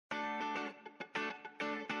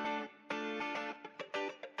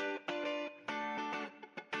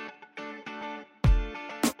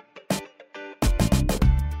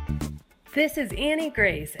This is Annie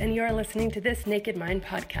Grace, and you are listening to This Naked Mind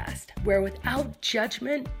podcast, where without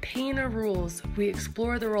judgment, pain, or rules, we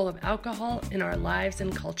explore the role of alcohol in our lives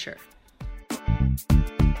and culture.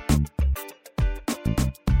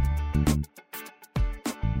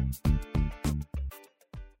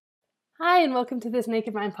 Hi, and welcome to This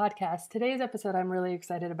Naked Mind podcast. Today's episode I'm really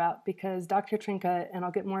excited about because Dr. Trinka, and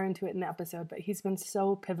I'll get more into it in the episode, but he's been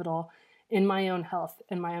so pivotal in my own health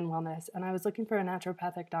and my own wellness. And I was looking for a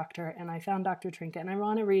naturopathic doctor, and I found Dr. Trinka, and I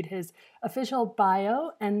want to read his official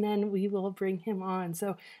bio, and then we will bring him on.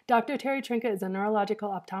 So Dr. Terry Trinka is a neurological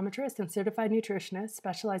optometrist and certified nutritionist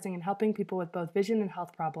specializing in helping people with both vision and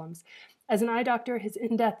health problems. As an eye doctor, his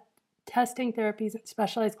in-depth testing therapies and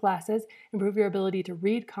specialized classes improve your ability to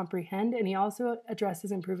read, comprehend, and he also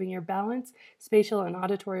addresses improving your balance, spatial, and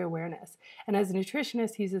auditory awareness. And as a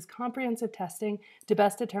nutritionist, he uses comprehensive testing to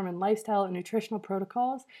best determine lifestyle and nutritional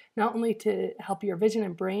protocols, not only to help your vision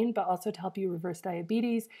and brain, but also to help you reverse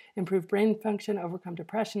diabetes, improve brain function, overcome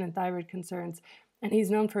depression and thyroid concerns. And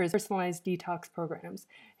he's known for his personalized detox programs.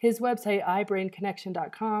 His website,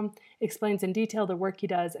 eyebrainconnection.com, explains in detail the work he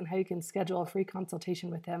does and how you can schedule a free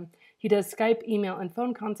consultation with him. He does Skype, email, and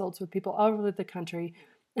phone consults with people all over the country.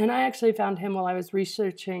 And I actually found him while I was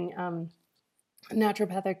researching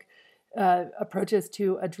naturopathic approaches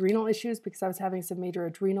to adrenal issues because I was having some major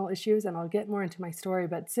adrenal issues, and I'll get more into my story.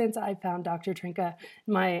 But since I found Dr. Trinka,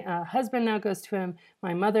 my husband now goes to him,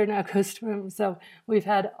 my mother now goes to him, so we've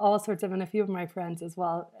had all sorts of, and a few of my friends as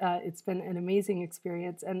well. It's been an amazing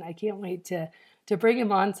experience, and I can't wait to bring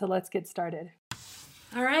him on, so let's get started.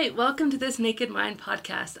 All right, welcome to This Naked Mind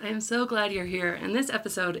podcast. I am so glad you're here. In this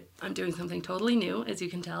episode, I'm doing something totally new. As you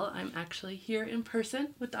can tell, I'm actually here in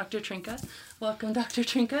person with Dr. Trinka. Welcome, Dr.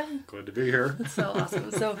 Trinka. Glad to be here. That's so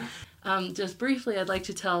awesome. So just briefly, I'd like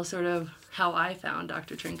to tell sort of how I found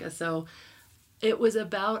Dr. Trinka. So it was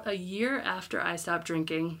about a year after I stopped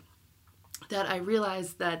drinking that I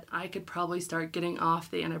realized that I could probably start getting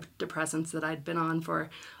off the antidepressants that I'd been on for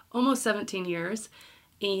almost 17 years.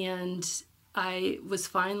 And I was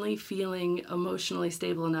finally feeling emotionally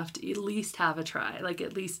stable enough to at least have a try, like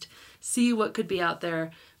at least see what could be out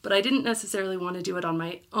there. But I didn't necessarily want to do it on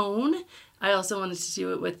my own. I also wanted to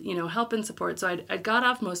do it with, help and support. So I got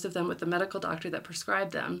off most of them with the medical doctor that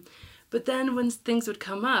prescribed them. But then when things would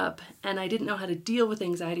come up and I didn't know how to deal with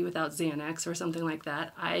anxiety without Xanax or something like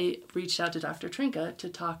that, I reached out to Dr. Trinka to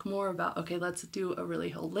talk more about, okay, let's do a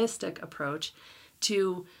really holistic approach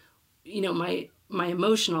to, my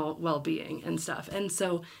emotional well-being and stuff. And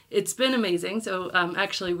so it's been amazing. So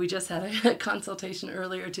actually we just had a consultation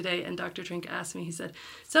earlier today, and Dr. Trinka asked me, he said,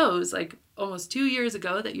 so it was like almost 2 years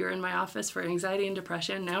ago that you're in my office for anxiety and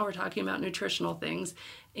depression. Now we're talking about nutritional things.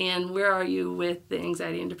 And where are you with the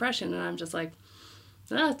anxiety and depression? And I'm just like,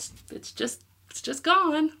 it's just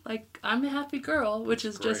gone. Like, I'm a happy girl, which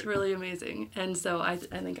is just really amazing. And so I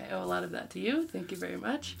think I owe a lot of that to you. Thank you very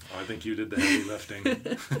much. I think you did the heavy lifting.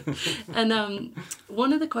 And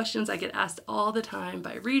one of the questions I get asked all the time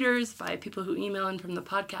by readers, by people who email in from the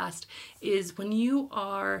podcast, is when you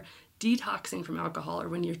are detoxing from alcohol or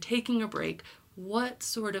when you're taking a break, what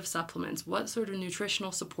sort of supplements, what sort of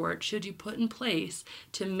nutritional support should you put in place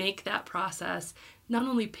to make that process not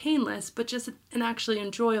only painless, but just an actually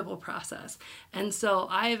enjoyable process? And so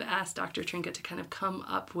I've asked Dr. Trinka to kind of come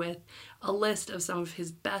up with a list of some of his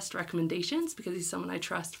best recommendations because he's someone I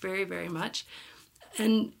trust very, very much.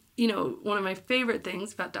 And one of my favorite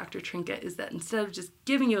things about Dr. Trinka is that instead of just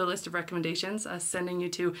giving you a list of recommendations, us sending you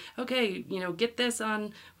to, okay, get this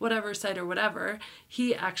on whatever site or whatever,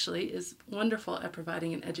 he actually is wonderful at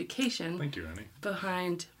providing an education. Thank you, Annie.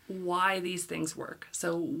 Behind why these things work.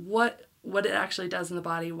 So what it actually does in the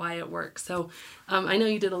body, why it works. So I know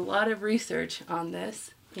you did a lot of research on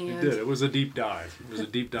this. And I did. It was a deep dive. It was a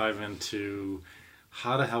deep dive into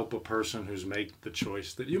how to help a person who's made the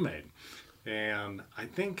choice that you made. And I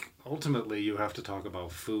think ultimately you have to talk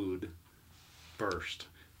about food first.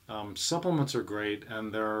 Supplements are great,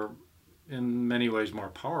 and they're in many ways more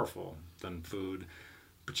powerful than food,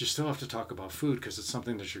 but you still have to talk about food because it's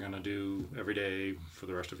something that you're going to do every day for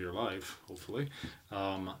the rest of your life, hopefully.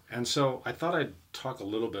 And so I thought I'd talk a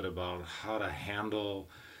little bit about how to handle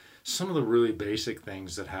some of the really basic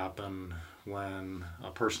things that happen when a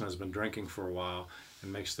person has been drinking for a while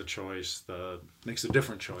and makes a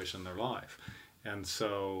different choice in their life. And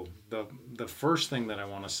so the first thing that I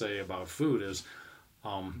want to say about food is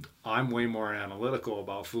I'm way more analytical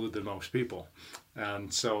about food than most people.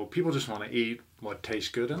 And so people just want to eat what tastes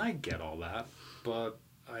good, and I get all that. But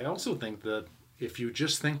I also think that if you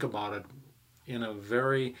just think about it in a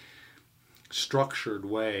very structured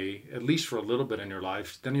way, at least for a little bit in your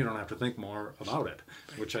life, then you don't have to think more about it,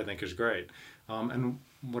 which I think is great. And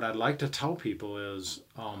what I'd like to tell people is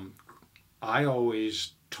I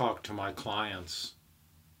always talk to my clients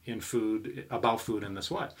about food in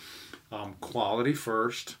this way. Quality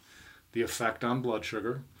first, the effect on blood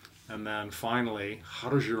sugar, and then finally, how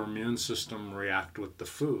does your immune system react with the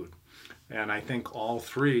food? And I think all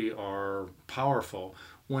three are powerful.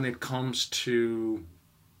 When it comes to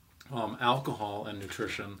alcohol and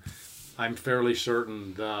nutrition, I'm fairly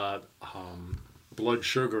certain that blood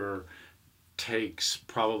sugar takes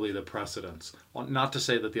probably the precedence. Well, not to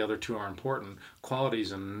say that the other two are important. Quality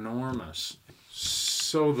is enormous.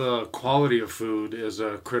 So the quality of food is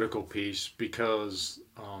a critical piece because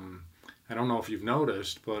I don't know if you've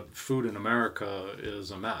noticed, but food in America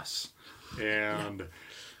is a mess. And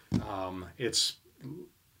it's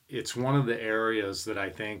one of the areas that I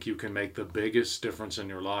think you can make the biggest difference in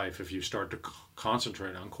your life if you start to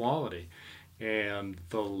concentrate on quality. And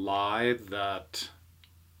the lie that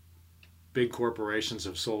big corporations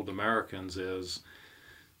have sold Americans is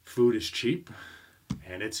food is cheap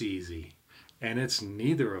and it's easy. And it's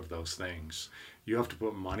neither of those things. You have to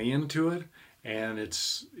put money into it, and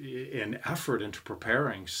it's an effort into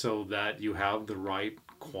preparing so that you have the right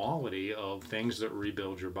quality of things that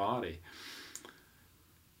rebuild your body.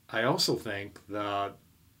 I also think that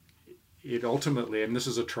it ultimately, and this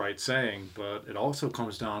is a trite saying, but it also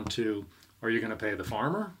comes down to, are you going to pay the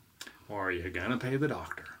farmer or are you going to pay the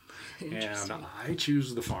doctor? And I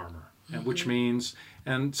choose the farmer, and which means,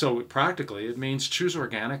 and so practically it means choose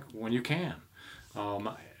organic when you can.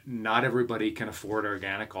 Not everybody can afford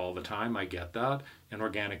organic all the time. I get that, and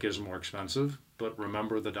organic is more expensive. But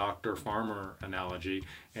remember the doctor-farmer analogy,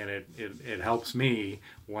 and it helps me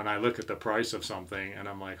when I look at the price of something and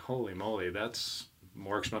I'm like, holy moly, that's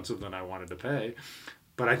more expensive than I wanted to pay.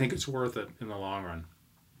 But I think it's worth it in the long run.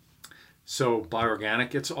 So buy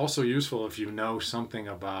organic. It's also useful if you know something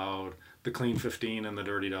about the Clean 15 and the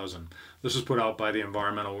Dirty Dozen. This was put out by the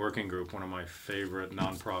Environmental Working Group, one of my favorite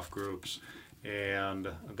non-profit groups. And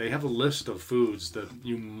they have a list of foods that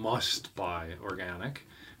you must buy organic,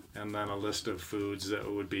 and then a list of foods that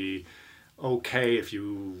would be okay if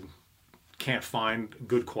you can't find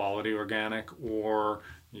good quality organic or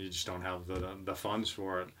you just don't have the funds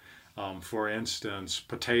for it. For instance,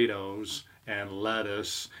 potatoes and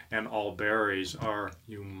lettuce and all berries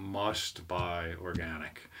you must buy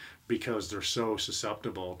organic because they're so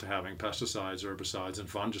susceptible to having pesticides, herbicides, and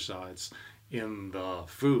fungicides in the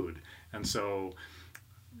food. And so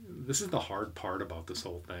this is the hard part about this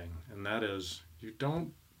whole thing, and that is you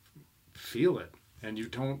don't feel it and you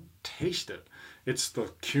don't taste it. It's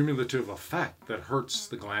the cumulative effect that hurts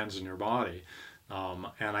the glands in your body.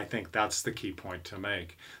 And I think that's the key point to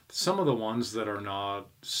make. Some of the ones that are not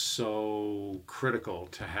so critical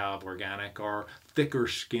to have organic are thicker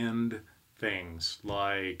skinned things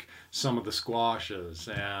like some of the squashes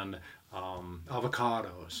and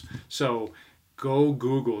avocados. So go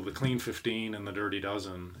Google the Clean 15 and the Dirty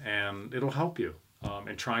Dozen, and it'll help you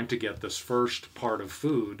in trying to get this first part of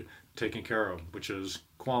food taken care of, which is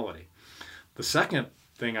quality. The second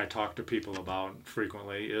thing I talk to people about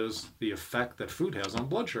frequently is the effect that food has on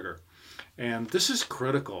blood sugar. And this is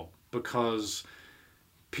critical because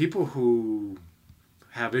people who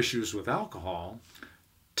have issues with alcohol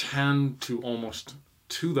tend to almost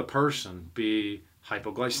to the person be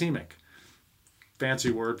hypoglycemic.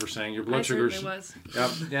 Fancy word for saying your blood sugar was.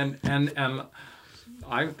 Yep. And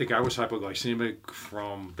I think I was hypoglycemic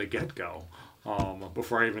from the get-go.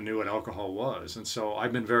 Before I even knew what alcohol was. And so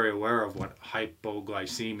I've been very aware of what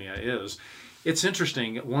hypoglycemia is. It's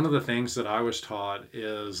interesting. One of the things that I was taught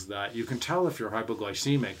is that you can tell if you're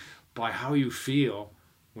hypoglycemic by how you feel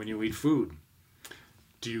when you eat food.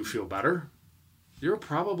 Do you feel better? You're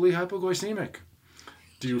probably hypoglycemic.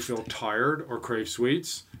 Do you feel tired or crave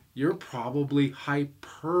sweets? You're probably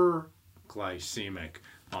hyperglycemic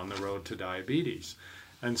on the road to diabetes.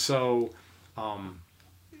 And so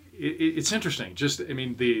it's interesting.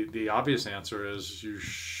 The obvious answer is you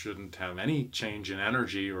shouldn't have any change in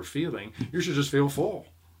energy or feeling. You should just feel full.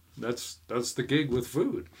 That's the gig with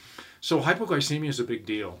food. So hypoglycemia is a big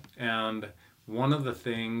deal. And one of the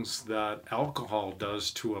things that alcohol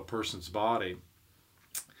does to a person's body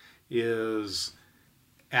is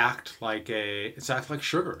act like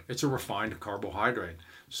sugar. It's a refined carbohydrate.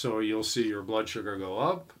 So you'll see your blood sugar go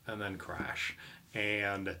up and then crash.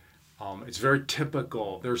 And it's very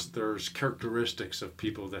typical. There's characteristics of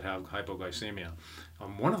people that have hypoglycemia.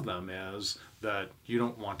 One of them is that you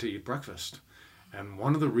don't want to eat breakfast. And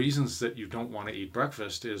one of the reasons that you don't want to eat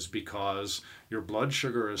breakfast is because your blood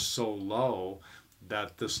sugar is so low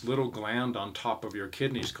that this little gland on top of your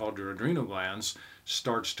kidneys called your adrenal glands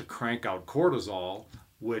starts to crank out cortisol,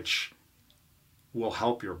 which will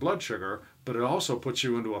help your blood sugar, but it also puts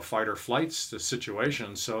you into a fight or flight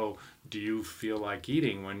situation. So do you feel like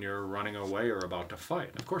eating when you're running away or about to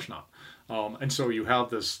fight? Of course not. And so you have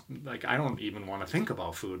this, like, I don't even want to think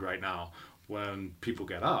about food right now when people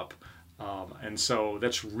get up. And so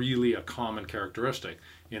that's really a common characteristic,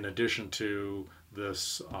 in addition to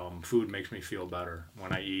this food makes me feel better.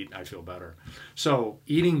 When I eat, I feel better. So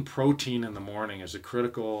eating protein in the morning is a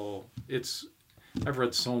critical, I've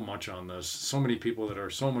read so much on this, so many people that are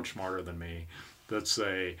so much smarter than me that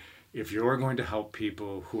say, if you're going to help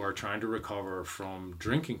people who are trying to recover from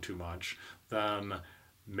drinking too much, then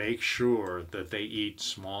make sure that they eat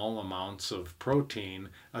small amounts of protein,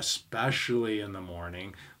 especially in the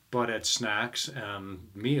morning, but at snacks and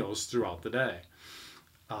meals throughout the day.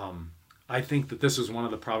 I think that this is one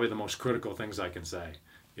of probably the most critical things I can say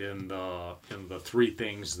in the three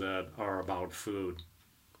things that are about food.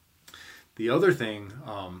 The other thing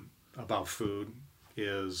about food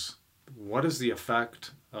is, what is the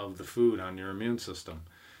effect of the food on your immune system?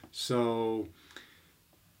 So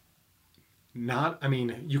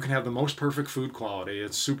you can have the most perfect food quality.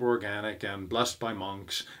 It's super organic and blessed by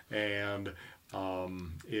monks, and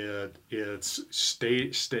it's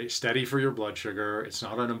steady for your blood sugar. It's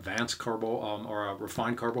not an advanced or a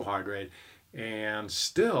refined carbohydrate, and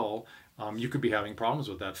still you could be having problems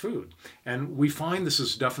with that food. And we find this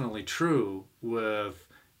is definitely true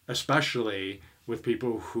especially with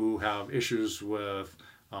people who have issues with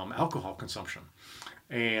alcohol consumption.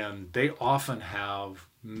 And they often have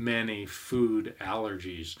many food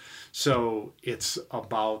allergies. So it's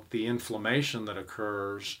about the inflammation that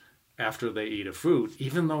occurs after they eat a food,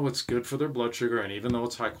 even though it's good for their blood sugar and even though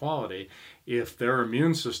it's high quality. If their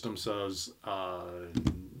immune system says,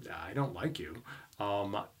 I don't like you,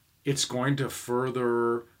 it's going to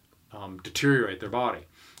further deteriorate their body.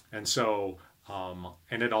 And so,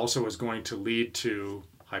 and it also is going to lead to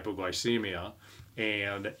hypoglycemia,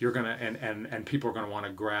 and you're gonna and people are gonna want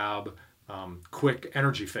to grab quick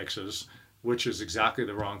energy fixes, which is exactly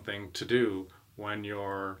the wrong thing to do when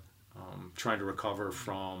you're trying to recover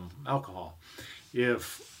from alcohol.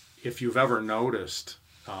 If you've ever noticed,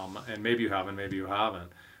 and maybe you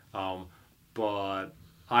haven't, but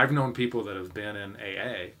I've known people that have been in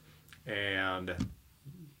AA, and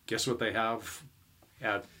guess what they have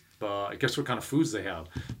guess what kind of foods they have?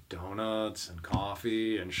 Donuts and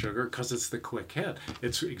coffee and sugar, because it's the quick hit.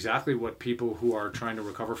 It's exactly what people who are trying to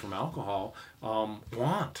recover from alcohol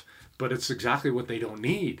want, but it's exactly what they don't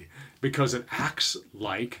need, because it acts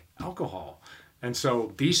like alcohol. And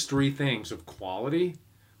so these three things of quality,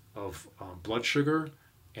 of blood sugar,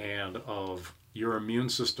 and of your immune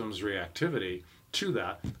system's reactivity to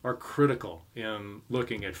that are critical in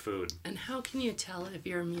looking at food. And how can you tell if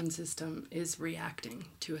your immune system is reacting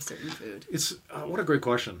to a certain food? It's what a great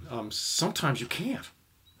question. Sometimes you can't.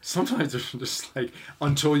 Sometimes it's just like,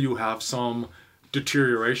 until you have some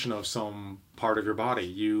deterioration of some part of your body,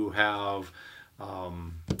 you end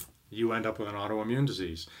up with an autoimmune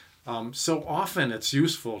disease. So often it's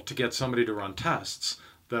useful to get somebody to run tests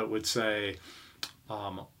that would say,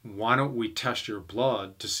 why don't we test your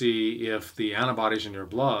blood to see if the antibodies in your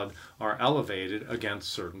blood are elevated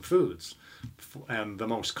against certain foods. And the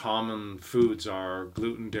most common foods are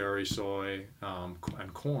gluten, dairy, soy,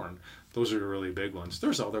 and corn. Those are the really big ones.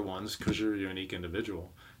 There's other ones because you're a unique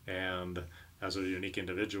individual. And as a unique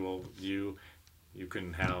individual, you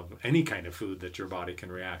can have any kind of food that your body can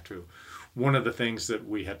react to. One of the things that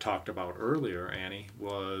we had talked about earlier, Annie,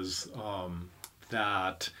 was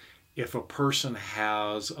that if a person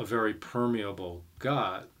has a very permeable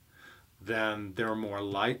gut, then they're more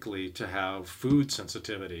likely to have food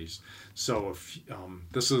sensitivities. So if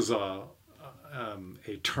this is a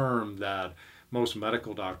term that most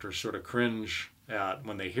medical doctors sort of cringe at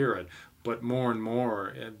when they hear it, but more and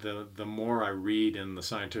more, the more I read in the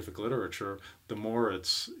scientific literature, the more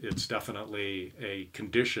it's definitely a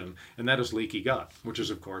condition, and that is leaky gut, which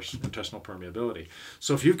is, of course, intestinal permeability.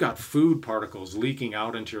 So if you've got food particles leaking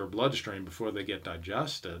out into your bloodstream before they get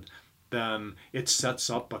digested, then it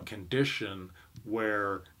sets up a condition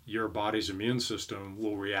where your body's immune system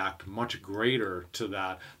will react much greater to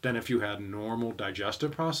that than if you had normal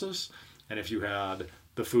digestive process, and if you had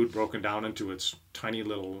the food broken down into its tiny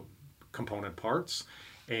little component parts,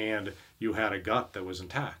 and you had a gut that was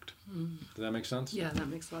intact. Does that make sense? Yeah, that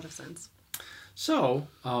makes a lot of sense. So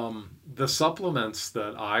the supplements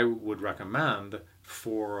that I would recommend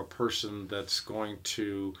for a person that's going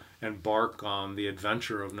to embark on the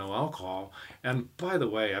adventure of no alcohol, and by the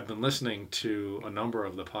way, I've been listening to a number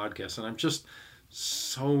of the podcasts, and I'm just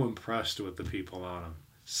so impressed with the people on them.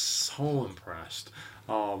 So impressed.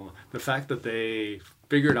 The fact that they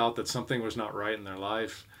figured out that something was not right in their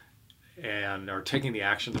life and are taking the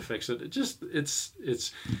action to fix it.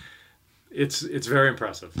 It's very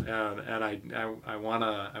impressive, and I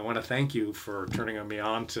wanna thank you for turning me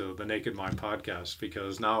on to the Naked Mind podcast,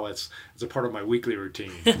 because now it's a part of my weekly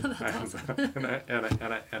routine. Awesome.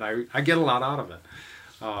 and I get a lot out of it.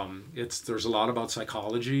 There's a lot about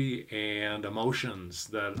psychology and emotions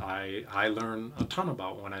that I learn a ton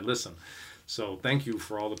about when I listen. So thank you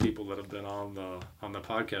for all the people that have been on the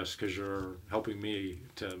podcast, because you're helping me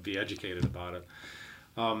to be educated about it.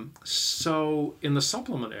 So in the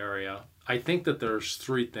supplement area, I think that there's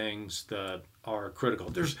 3 things that are critical.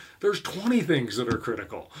 There's 20 things that are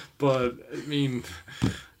critical, but I mean,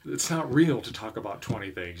 it's not real to talk about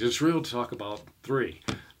 20 things. It's real to talk about 3.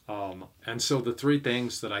 And so the 3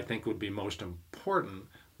 things that I think would be most important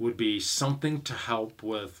would be something to help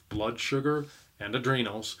with blood sugar and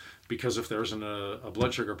adrenals, because if there's a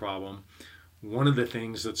blood sugar problem, one of the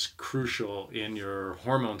things that's crucial in your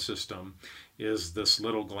hormone system is this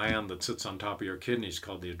little gland that sits on top of your kidneys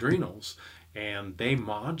called the adrenals, and they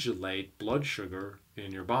modulate blood sugar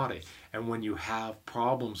in your body. And when you have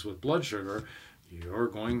problems with blood sugar, you're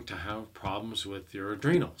going to have problems with your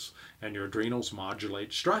adrenals, and your adrenals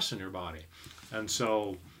modulate stress in your body. And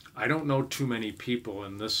so I don't know too many people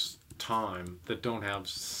in this time that don't have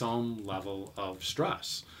some level of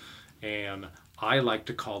stress. And I like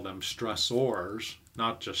to call them stressors,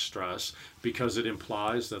 not just stress, because it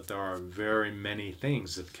implies that there are very many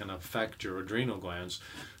things that can affect your adrenal glands,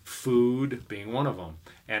 food being one of them.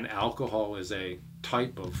 And alcohol is a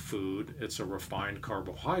type of food. It's a refined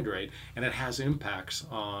carbohydrate, and it has impacts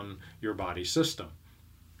on your body system,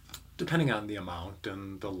 depending on the amount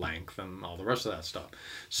and the length and all the rest of that stuff.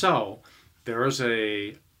 So there is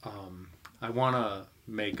I want to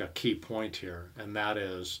make a key point here, and that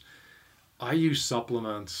is, I use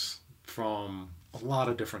supplements from a lot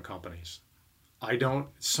of different companies.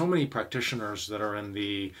 So many practitioners that are in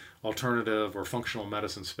the alternative or functional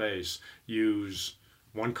medicine space use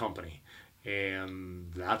one company,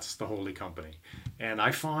 and that's the holy company. And I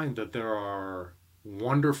find that there are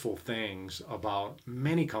wonderful things about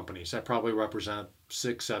many companies. I probably represent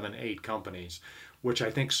 6, 7, 8 companies, which I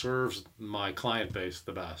think serves my client base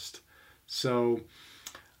the best. So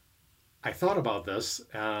I thought about this,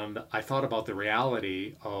 and I thought about the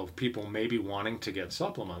reality of people maybe wanting to get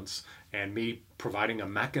supplements and me providing a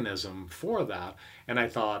mechanism for that. And I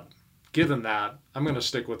thought, given that, I'm going to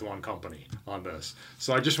stick with one company on this.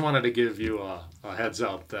 So I just wanted to give you a heads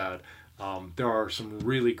up that there are some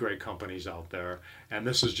really great companies out there, and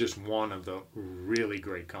this is just one of the really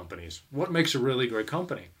great companies. What makes a really great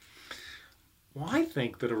company? Well, I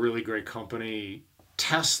think that a really great company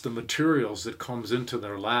tests the materials that comes into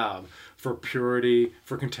their lab for purity,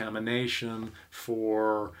 for contamination,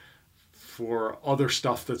 for other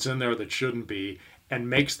stuff that's in there that shouldn't be, and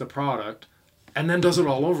makes the product, and then does it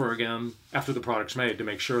all over again after the product's made to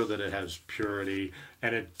make sure that it has purity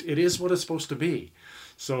and it is what it's supposed to be.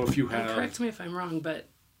 So if you have... And correct me if I'm wrong, but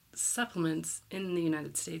supplements in the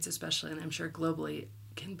United States especially, and I'm sure globally,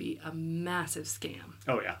 can be a massive scam.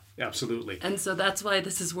 Oh yeah, absolutely. And so that's why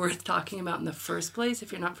this is worth talking about in the first place,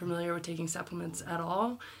 if you're not familiar with taking supplements at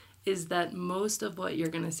all, is that most of what you're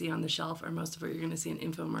going to see on the shelf, or most of what you're going to see in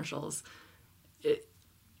infomercials,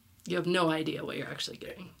 you have no idea what you're actually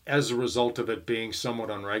getting. As a result of it being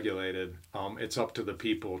somewhat unregulated, it's up to the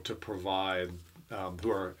people to provide,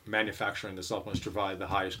 who are manufacturing the supplements, to provide the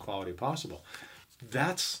highest quality possible.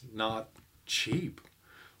 That's not cheap.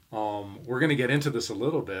 We're going to get into this a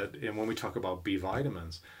little bit, and when we talk about B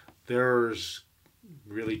vitamins, there's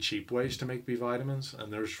really cheap ways to make B vitamins,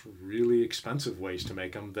 and there's really expensive ways to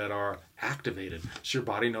make them that are activated, so your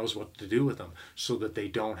body knows what to do with them, so that they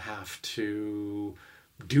don't have to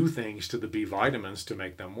do things to the B vitamins to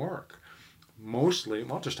make them work. Mostly,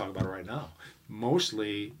 well, I'll just talk about it right now,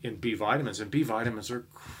 mostly in B vitamins, and B vitamins are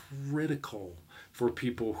critical for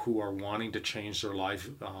people who are wanting to change their life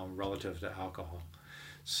relative to alcohol.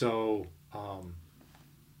 So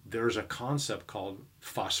there's a concept called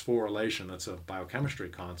phosphorylation. That's a biochemistry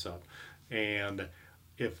concept. And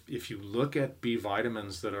if you look at B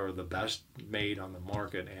vitamins that are the best made on the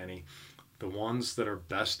market, Annie, the ones that are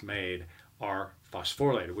best made are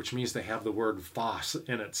phosphorylated, which means they have the word phos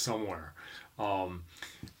in it somewhere.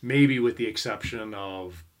 Maybe with the exception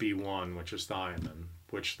of B1, which is thiamine,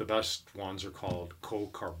 which the best ones are called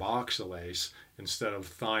co-carboxylase instead of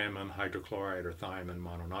thiamine hydrochloride or thiamine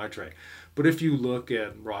mononitrate. But if you look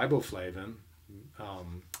at riboflavin,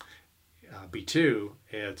 B2,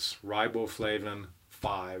 it's riboflavin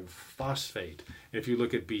 5-phosphate. If you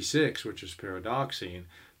look at B6, which is pyridoxine,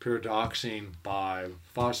 pyridoxine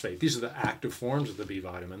biphosphate. These are the active forms of the B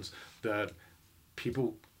vitamins that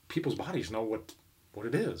people's bodies know what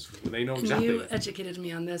it is. They know exactly. And you educated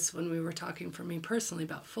me on this when we were talking for me personally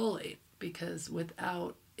about folate, because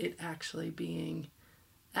without it actually being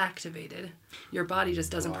activated, your body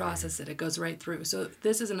just doesn't process it. It goes right through. So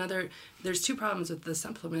this is there's two problems with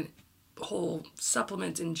the whole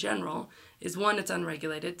supplement in general. Is one, it's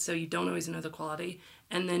unregulated, so you don't always know the quality.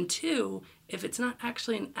 And then two, if it's not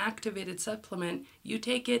actually an activated supplement, you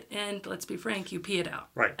take it and, let's be frank, you pee it out.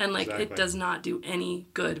 Right. And exactly. It does not do any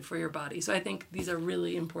good for your body. So I think these are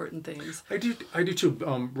really important things. I do too.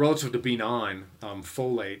 Relative to B9,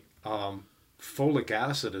 folate, folic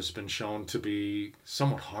acid has been shown to be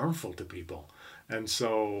somewhat harmful to people. And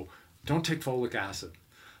so don't take folic acid.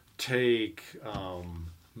 Take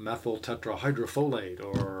methyl tetrahydrofolate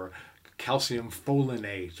or calcium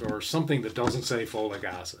folinate or something that doesn't say folic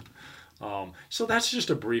acid. So that's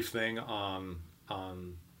just a brief thing on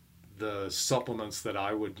the supplements that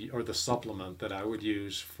the supplement that I would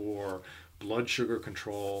use for blood sugar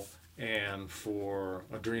control and for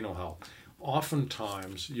adrenal health.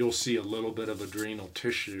 Oftentimes you'll see a little bit of adrenal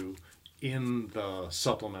tissue in the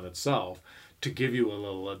supplement itself to give you a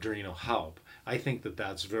little adrenal help. I think that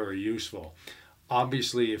that's very useful.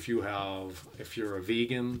 Obviously, if you're a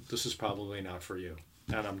vegan, this is probably not for you.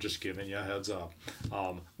 And I'm just giving you a heads up,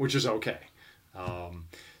 which is okay.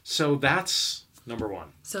 So that's number one.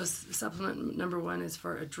 So supplement number one is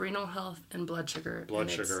for adrenal health and blood sugar.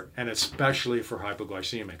 And especially for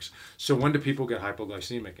hypoglycemics. So when do people get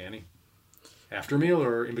hypoglycemic, Annie? After a meal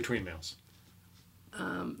or in between meals?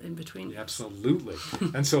 In between. Absolutely.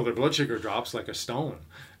 And so their blood sugar drops like a stone.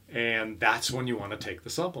 And that's when you want to take the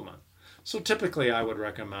supplement. So typically I would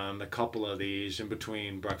recommend a couple of these in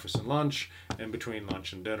between breakfast and lunch and between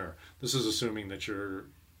lunch and dinner. This is assuming that you're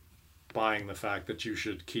buying the fact that you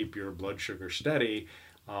should keep your blood sugar steady.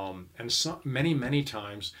 And many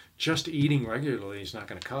times just eating regularly is not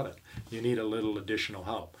going to cut it. You need a little additional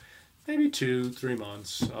help. Maybe 2-3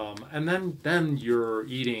 months. And then your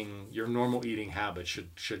normal eating habits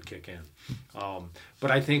should kick in.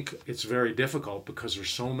 But I think it's very difficult because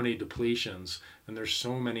there's so many depletions and there's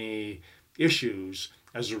so many issues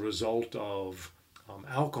as a result of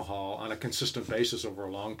alcohol on a consistent basis over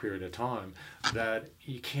a long period of time that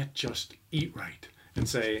you can't just eat right and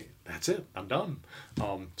say, that's it, I'm done.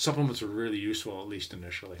 Supplements are really useful, at least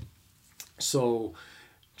initially. So,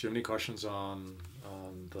 do you have any questions on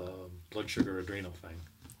the blood sugar adrenal thing?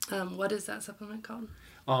 What is that supplement called?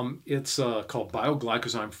 It's called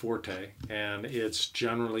Bioglycozyme Forte, and it's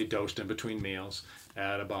generally dosed in between meals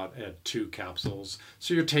at 2 capsules.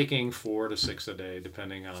 So you're taking 4 to 6 a day,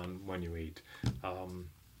 depending on when you eat.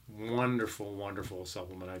 Wonderful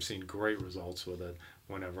supplement. I've seen great results with it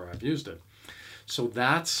whenever I've used it. So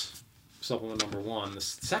that's supplement number one. The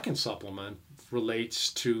second supplement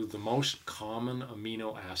relates to the most common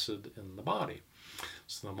amino acid in the body.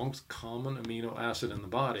 So the most common amino acid in the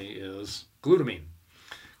body is glutamine.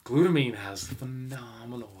 Glutamine has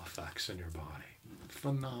phenomenal effects in your body.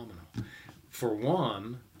 Phenomenal. For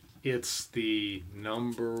one, it's the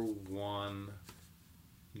number one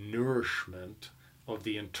nourishment of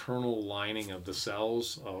the internal lining of the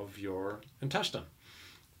cells of your intestine.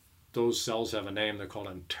 Those cells have a name. They're called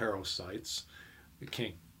enterocytes. It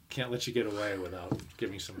can't let you get away without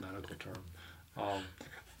giving some medical term.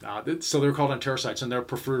 So they're called enterocytes, and their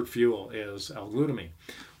preferred fuel is L-glutamine.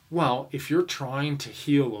 Well, if you're trying to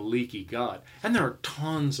heal a leaky gut, and there are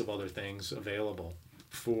tons of other things available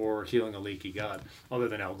for healing a leaky gut other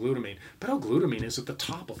than L-glutamine, but L-glutamine is at the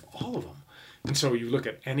top of all of them. And so you look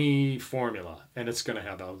at any formula, and it's going to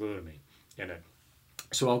have L-glutamine in it.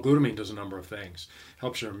 So L-glutamine does a number of things.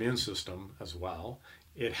 Helps your immune system as well.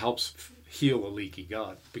 It helps heal a leaky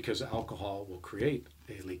gut because alcohol will create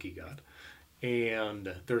a leaky gut.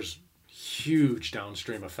 And there's huge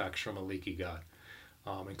downstream effects from a leaky gut,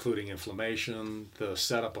 including inflammation, the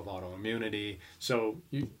setup of autoimmunity. So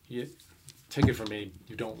you take it from me,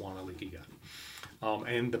 you don't want a leaky gut.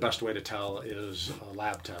 And the best way to tell is a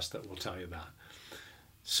lab test that will tell you that.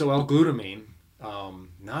 So L-glutamine,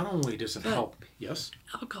 not only does it help, yes?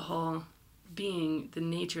 Alcohol, being the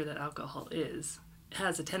nature that alcohol is,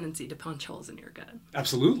 has a tendency to punch holes in your gut.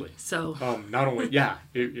 Absolutely. So not only,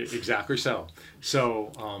 exactly so.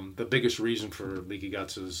 So the biggest reason for leaky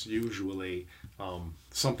guts is usually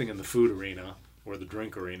something in the food arena or the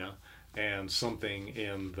drink arena and something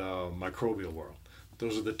in the microbial world.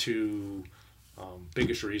 Those are the two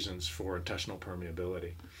biggest reasons for intestinal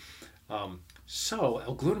permeability. So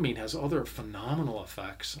L-glutamine has other phenomenal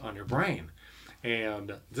effects on your brain.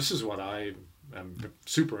 And this is what I am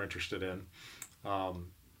super interested in.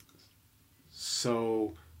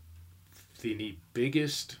 So the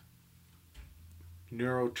biggest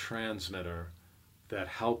neurotransmitter that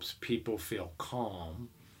helps people feel calm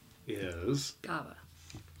is GABA.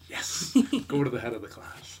 Yes, go to the head of the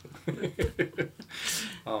class.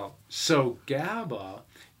 So GABA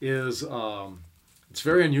is it's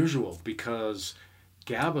very unusual because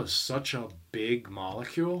GABA is such a big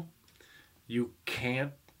molecule. You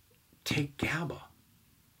can't take GABA.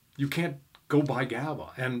 You can't go buy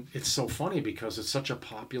GABA, and it's so funny because it's such a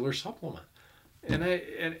popular supplement. And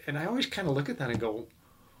I always kind of look at that and go,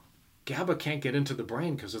 GABA can't get into the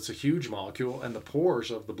brain because it's a huge molecule, and the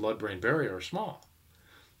pores of the blood-brain barrier are small.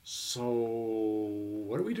 So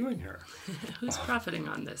what are we doing here? Who's profiting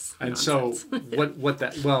on this And nonsense?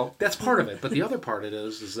 so that's part of it. But the other part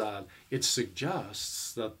is that it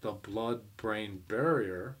suggests that the blood-brain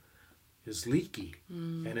barrier is leaky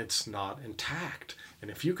and it's not intact. And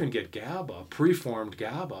if you can get GABA, preformed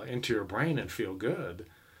GABA, into your brain and feel good,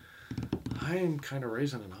 I'm kind of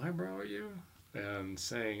raising an eyebrow at you and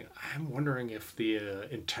saying, I'm wondering if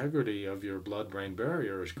the integrity of your blood-brain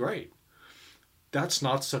barrier is great. That's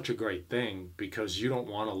not such a great thing because you don't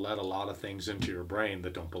want to let a lot of things into your brain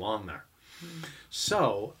that don't belong there.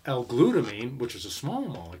 So L-glutamine, which is a small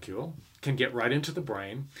molecule, can get right into the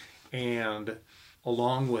brain, and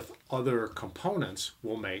along with other components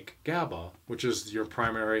will make GABA, which is your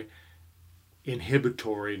primary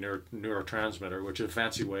inhibitory neurotransmitter, which is a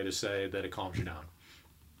fancy way to say that it calms you down.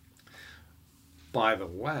 By the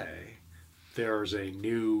way, there's a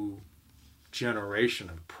new generation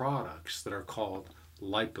of products that are called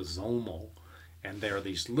liposomal, and they're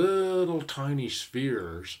these little tiny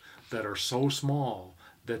spheres that are so small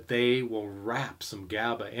that they will wrap some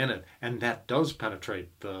GABA in it, and that does penetrate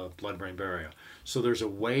the blood-brain barrier. So there's a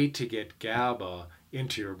way to get GABA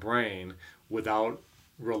into your brain without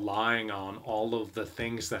relying on all of the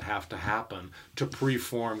things that have to happen to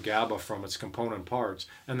preform GABA from its component parts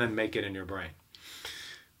and then make it in your brain.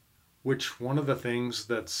 Which one of the things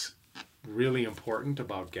that's really important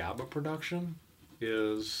about GABA production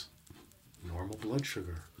is normal blood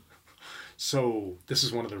sugar. So this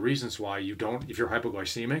is one of the reasons why if you're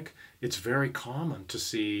hypoglycemic, it's very common to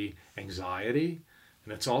see anxiety,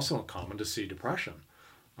 and it's also common to see depression.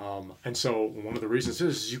 And so one of the reasons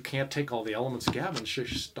is you can't take all the elements of GABA and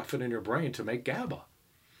stuff it in your brain to make GABA.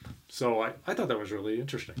 So I thought that was really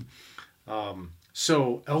interesting.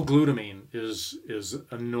 So L-glutamine is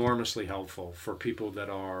enormously helpful for people that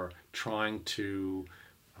are trying to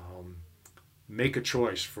make a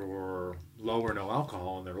choice for low or no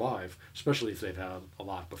alcohol in their life, especially if they've had a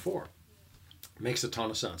lot before. Makes a ton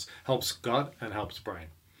of sense. Helps gut and helps brain.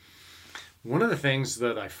 One of the things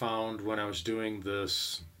that I found when I was doing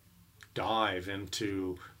this dive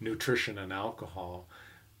into nutrition and alcohol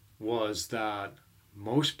was that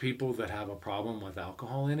most people that have a problem with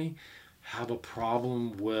alcohol have a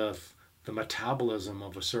problem with the metabolism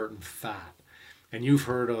of a certain fat. And you've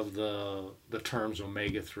heard of the terms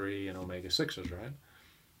omega-3 and omega-6s, right?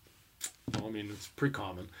 Well, I mean, it's pretty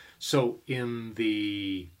common. So in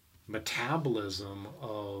the metabolism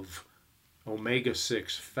of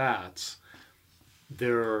omega-6 fats,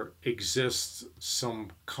 there exists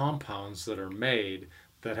some compounds that are made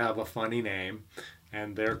that have a funny name,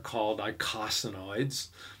 and they're called eicosanoids.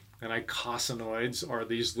 And eicosanoids are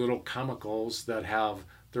these little chemicals that have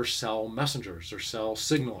their cell messengers, their cell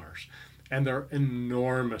signalers, and they're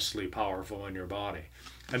enormously powerful in your body.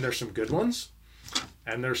 And there's some good ones,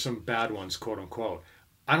 and there's some bad ones, quote unquote.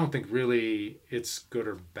 I don't think really it's good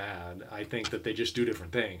or bad. I think that they just do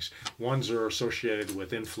different things. Ones are associated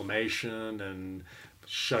with inflammation and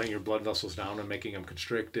shutting your blood vessels down and making them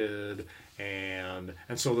constricted, and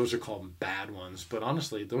so those are called bad ones. But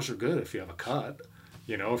honestly, those are good if you have a cut.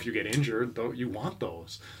 You know, if you get injured, though, you want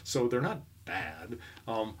those. So they're not bad.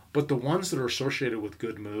 But the ones that are associated with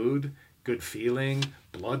good mood, good feeling,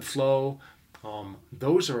 blood flow,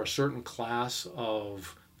 those are a certain class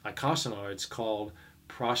of eicosanoids called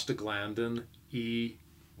prostaglandin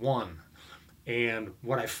E1. And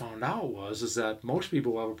what I found out is that most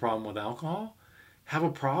people who have a problem with alcohol have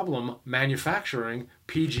a problem manufacturing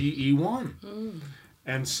PGE1.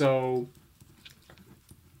 And so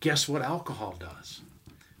guess what alcohol does?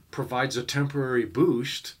 Provides a temporary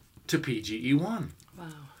boost to PGE1. Wow.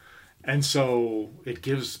 And so it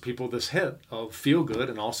gives people this hit of feel good,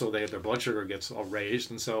 and also their blood sugar gets all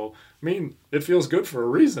raised. And so, I mean, it feels good for a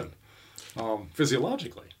reason,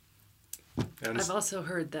 physiologically. And I've also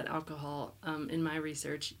heard that alcohol, in my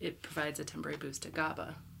research, it provides a temporary boost to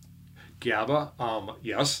GABA. GABA,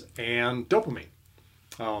 yes, and dopamine.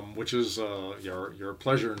 which is your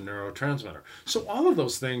pleasure neurotransmitter. So all of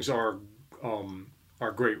those things are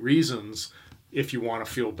great reasons if you want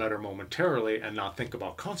to feel better momentarily and not think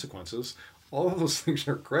about consequences. All of those things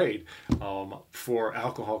are great for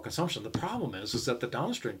alcohol consumption. The problem is that the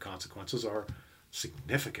downstream consequences are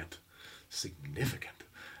significant.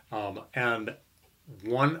 And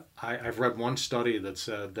I've read one study that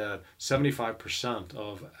said that 75%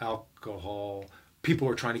 of alcohol, people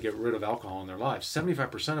who are trying to get rid of alcohol in their lives,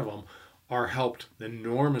 75% of them are helped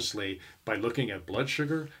enormously by looking at blood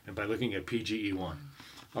sugar and by looking at PGE1.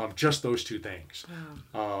 Just those two things.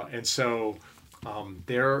 And so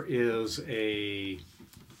there is a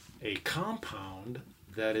compound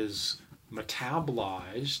that is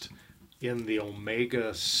metabolized in the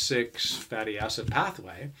omega-6 fatty acid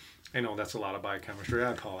pathway. I know that's a lot of biochemistry.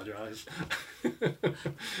 I apologize.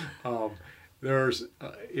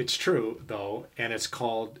 It's true though, and it's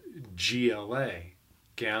called GLA,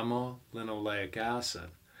 gamma linoleic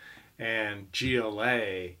acid, and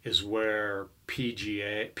GLA is where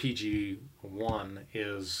PG1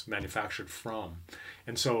 is manufactured from,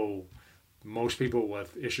 and so most people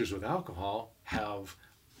with issues with alcohol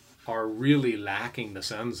are really lacking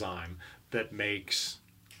this enzyme that makes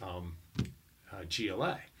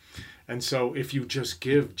GLA. And so if you just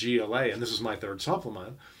give GLA, and this is my third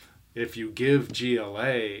supplement, if you give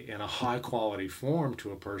GLA in a high quality form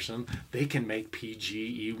to a person, they can make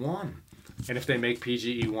PGE1. And if they make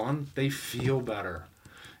PGE1, they feel better.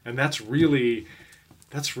 And that's really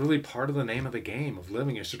part of the name of the game of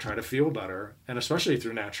living, is to try to feel better, and especially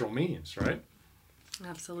through natural means, right?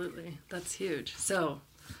 Absolutely. That's huge. So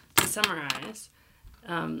to summarize,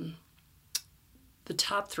 the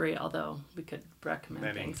top three, although we could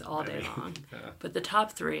recommend things all day long, but the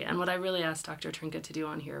top three, and what I really asked Dr. Trinka to do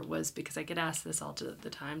on here was, because I get asked this all the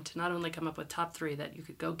time, to not only come up with top three that you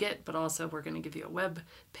could go get, but also we're going to give you a web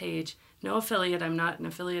page. No affiliate, I'm not an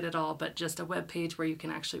affiliate at all, but just a web page where you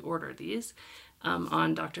can actually order these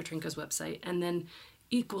on Dr. Trinka's website. And then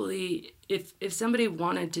equally, if somebody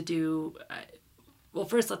wanted to do, well,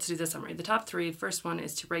 first let's do the summary. The top three, first one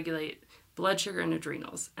is to regulate blood sugar and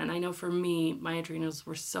adrenals. And I know for me, my adrenals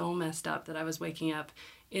were so messed up that I was waking up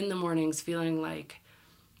in the mornings feeling like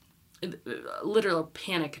literal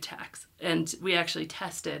panic attacks. And we actually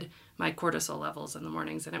tested my cortisol levels in the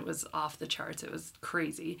mornings, and it was off the charts. It was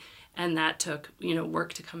crazy. And that took,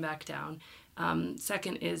 work to come back down.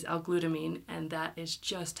 Second is L-glutamine, and that is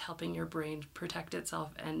just helping your brain protect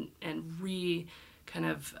itself and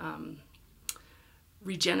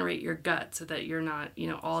regenerate your gut so that you're not,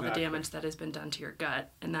 all the damage that has been done to your gut,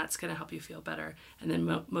 and that's going to help you feel better. And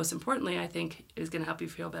then most importantly, I think is going to help you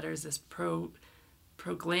feel better is this prostaglandin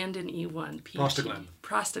E1,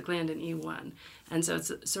 prostaglandin E1. And so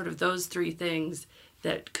it's sort of those three things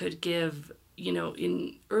that could give,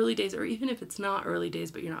 in early days, or even if it's not early days,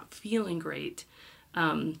 but you're not feeling great,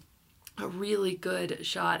 a really good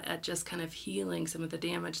shot at just kind of healing some of the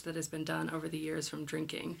damage that has been done over the years from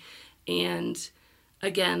drinking. And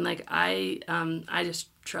again, like I just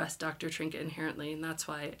trust Dr. Trinka inherently, and that's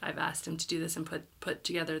why I've asked him to do this and put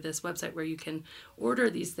together this website where you can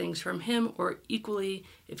order these things from him, or equally,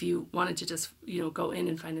 if you wanted to just, go in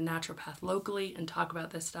and find a naturopath locally and talk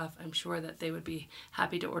about this stuff, I'm sure that they would be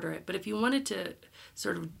happy to order it. But if you wanted to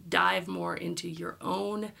sort of dive more into your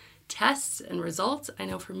own tests and results, I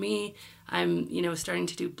know for me, I'm, starting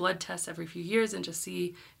to do blood tests every few years and just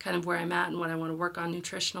see kind of where I'm at and what I want to work on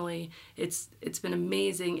nutritionally. It's been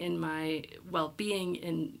amazing in my well-being,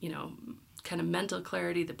 in, kind of mental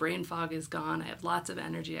clarity. The brain fog is gone. I have lots of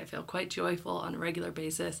energy. I feel quite joyful on a regular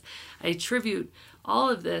basis. I attribute all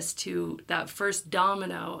of this to that first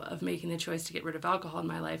domino of making the choice to get rid of alcohol in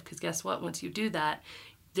my life, because guess what? Once you do that,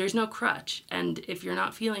 there's no crutch. And if you're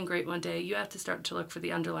not feeling great one day, you have to start to look for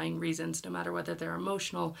the underlying reasons, no matter whether they're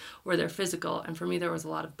emotional or they're physical. And for me, there was a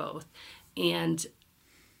lot of both. And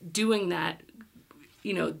doing that,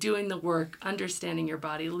 doing the work, understanding your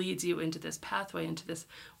body leads you into this pathway, into this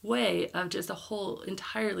way of just a whole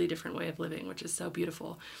entirely different way of living, which is so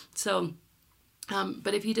beautiful. So,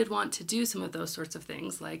 but if you did want to do some of those sorts of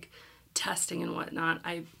things, like testing and whatnot,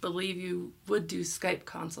 I believe you would do Skype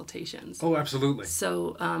consultations. Oh, absolutely.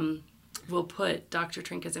 So we'll put Dr.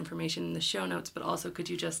 Trinka's information in the show notes, but also could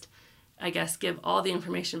you just, I guess, give all the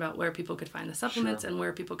information about where people could find the supplements and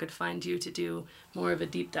where people could find you to do more of a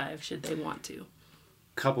deep dive should they want to?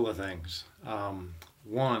 Couple of things.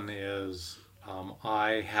 One is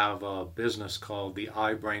I have a business called the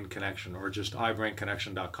iBrain Connection, or just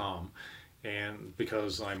iBrainConnection.com, and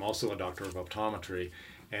because I'm also a doctor of optometry,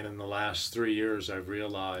 and in the last 3 years I've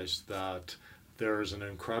realized that there's an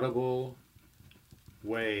incredible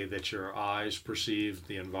way that your eyes perceive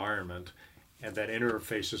the environment and that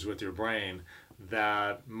interfaces with your brain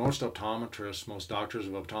that most optometrists, most doctors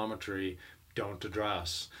of optometry don't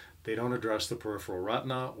address. They don't address the peripheral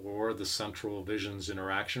retina or the central vision's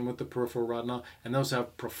interaction with the peripheral retina, and those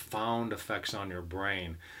have profound effects on your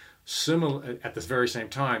brain. Similar, at the very same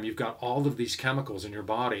time, you've got all of these chemicals in your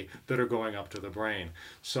body that are going up to the brain.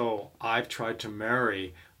 So I've tried to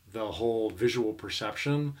marry the whole visual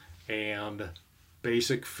perception and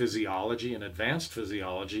basic physiology and advanced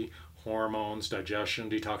physiology, hormones,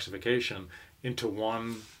 digestion, detoxification, into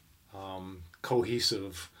one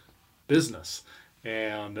cohesive business.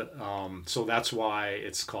 And so that's why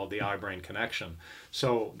it's called the eye-brain connection.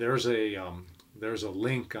 So there's a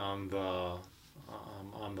link on the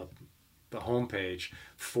homepage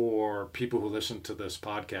for people who listen to this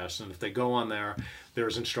podcast, and if they go on there,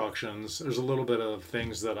 there's instructions. There's a little bit of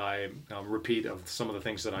things that I repeat of some of the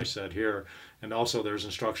things that I said here, and also there's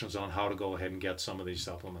instructions on how to go ahead and get some of these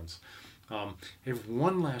supplements. I have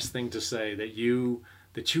one last thing to say that you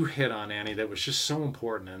hit on, Annie, that was just so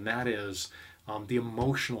important, and that is the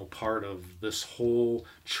emotional part of this whole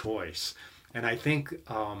choice. And I think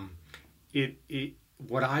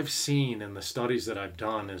what I've seen in the studies that I've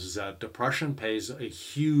done is that depression plays a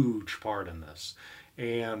huge part in this.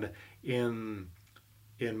 And in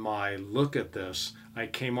my look at this, I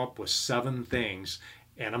came up with 7 things,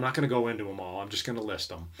 and I'm not going to go into them all. I'm just going to list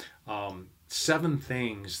them. 7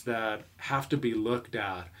 things that have to be looked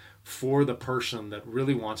at for the person that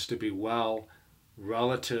really wants to be well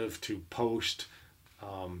relative to post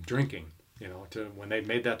drinking. To when they've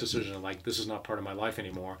made that decision, like, this is not part of my life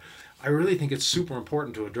anymore. I really think it's super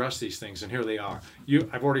important to address these things, and here they are.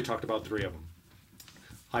 I've already talked about 3 of them: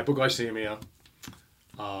 hypoglycemia,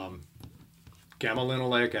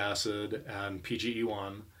 gamma-linoleic acid, and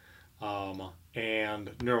PGE1, and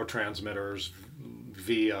neurotransmitters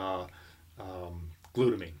via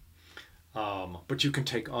glutamine. But you can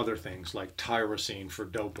take other things like tyrosine for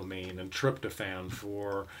dopamine and tryptophan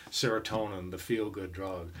for serotonin, the feel-good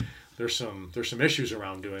drug. There's some issues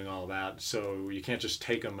around doing all that, so you can't just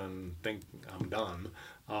take them and think I'm done.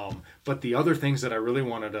 But the other things that I really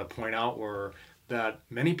wanted to point out were that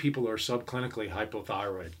many people are subclinically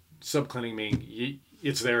hypothyroid. Subclinic meaning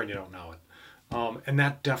it's there and you don't know it. And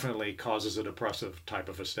that definitely causes a depressive type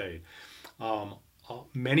of a state.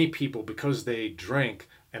 Many people, because they drink,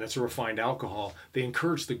 and it's a refined alcohol, they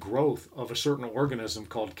encourage the growth of a certain organism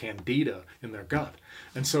called candida in their gut.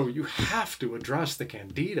 And so you have to address the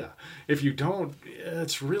candida. If you don't,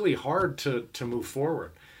 it's really hard to move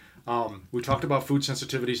forward. We talked about food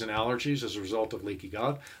sensitivities and allergies as a result of leaky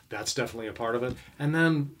gut. That's definitely a part of it. And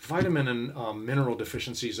then vitamin and mineral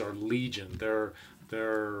deficiencies are legion. They're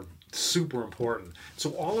super important.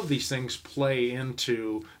 So all of these things play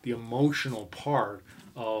into the emotional part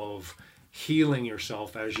of healing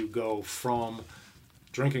yourself as you go from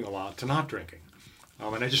drinking a lot to not drinking.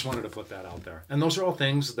 And I just wanted to put that out there. And those are all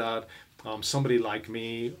things that somebody like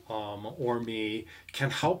me or me can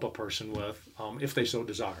help a person with if they so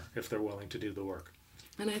desire, if they're willing to do the work.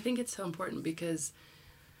 And I think it's so important because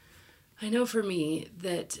I know for me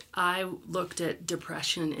that I looked at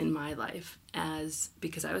depression in my life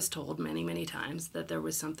because I was told many, many times that there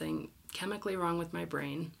was something chemically wrong with my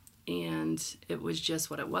brain, and it was just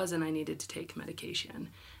what it was, and I needed to take medication.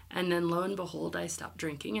 And then lo and behold, I stopped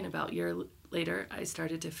drinking, and about a year later, I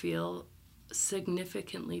started to feel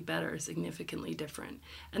significantly better, significantly different.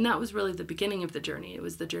 And that was really the beginning of the journey. It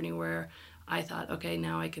was the journey where I thought, okay,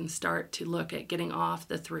 now I can start to look at getting off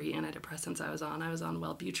the 3 antidepressants I was on. I was on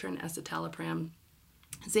Wellbutrin, escitalopram,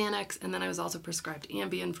 Xanax, and then I was also prescribed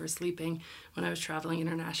Ambien for sleeping when I was traveling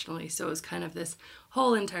internationally. So it was kind of this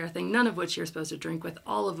whole entire thing, none of which you're supposed to drink with,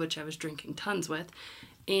 all of which I was drinking tons with.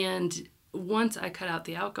 And once I cut out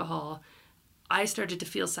the alcohol, I started to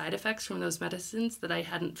feel side effects from those medicines that I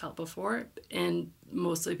hadn't felt before, and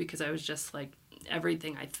mostly because I was just like,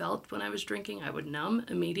 everything I felt when I was drinking, I would numb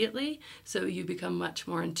immediately. So you become much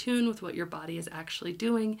more in tune with what your body is actually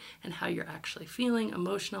doing and how you're actually feeling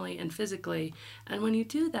emotionally and physically. And when you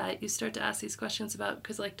do that, you start to ask these questions about,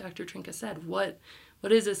 because like Dr. Trinka said, what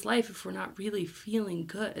is this life if we're not really feeling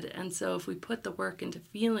good? And so if we put the work into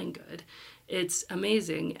feeling good, it's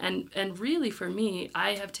amazing. And really for me,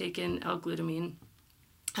 I have taken L-glutamine.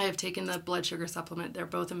 I have taken the blood sugar supplement. They're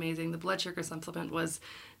both amazing. The blood sugar supplement was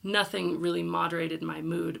nothing really moderated my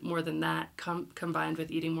mood more than that, combined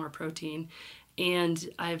with eating more protein. And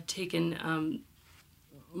I've taken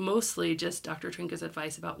mostly just Dr. Trinka's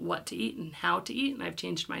advice about what to eat and how to eat, and I've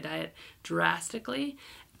changed my diet drastically.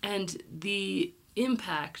 And the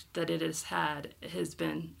impact that it has had has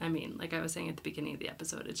been, I mean, like I was saying at the beginning of the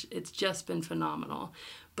episode, it's just been phenomenal.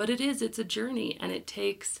 But it's a journey, and it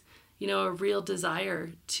takes, a real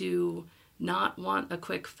desire to not want a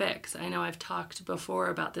quick fix. I know I've talked before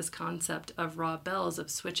about this concept of raw bells, of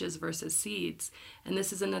switches versus seeds. And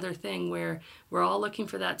this is another thing where we're all looking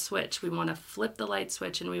for that switch. We want to flip the light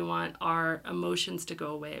switch, and we want our emotions to go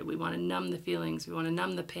away. We want to numb the feelings. We want to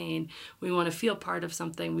numb the pain. We want to feel part of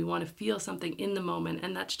something. We want to feel something in the moment.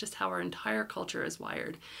 And that's just how our entire culture is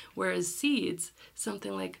wired. Whereas seeds,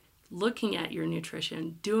 something like looking at your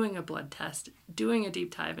nutrition, doing a blood test, doing a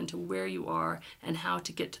deep dive into where you are and how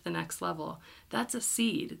to get to the next level, that's a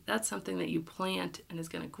seed. That's something that you plant and is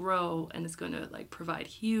going to grow and is going to provide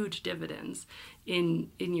huge dividends in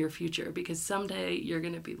your future, because someday you're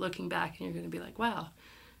going to be looking back and you're going to be like, wow,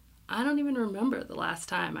 I don't even remember the last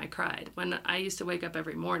time I cried, when I used to wake up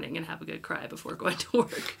every morning and have a good cry before going to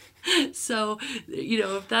work. So,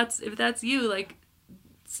 if that's you,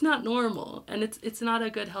 it's not normal, and it's not a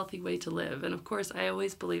good, healthy way to live. And of course, I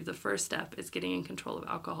always believe the first step is getting in control of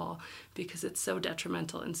alcohol, because it's so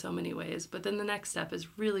detrimental in so many ways. But then the next step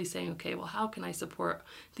is really saying, okay, well, how can I support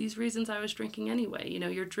these reasons I was drinking anyway?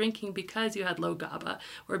 You're drinking because you had low GABA,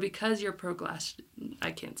 or because you're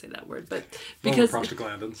I can't say that word, but because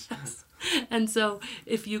prostaglandins. Yes. And so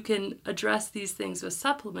if you can address these things with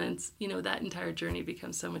supplements, that entire journey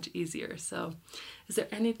becomes so much easier. So is there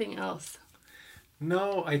anything else?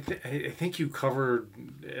 No, I think you covered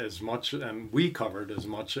as much, and we covered as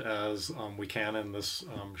much as we can in this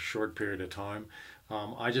short period of time.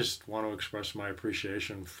 I just want to express my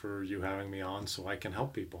appreciation for you having me on, so I can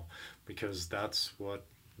help people, because that's what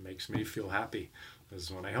makes me feel happy,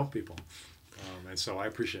 is when I help people. And so I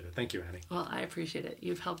appreciate it. Thank you, Annie. Well, I appreciate it.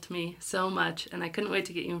 You've helped me so much, and I couldn't wait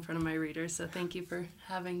to get you in front of my readers. So thank you for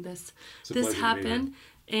having this happen.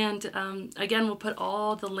 And again, we'll put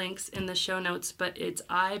all the links in the show notes, but it's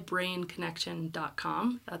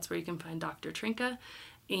ibrainconnection.com. That's where you can find Dr. Trinka.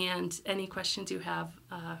 And any questions you have,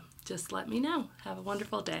 just let me know. Have a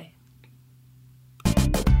wonderful day.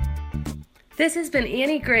 This has been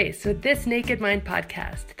Annie Grace with This Naked Mind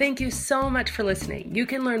podcast. Thank you so much for listening. You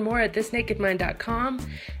can learn more at thisnakedmind.com.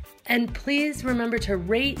 And please remember to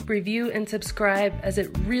rate, review, and subscribe, as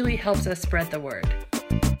it really helps us spread the word.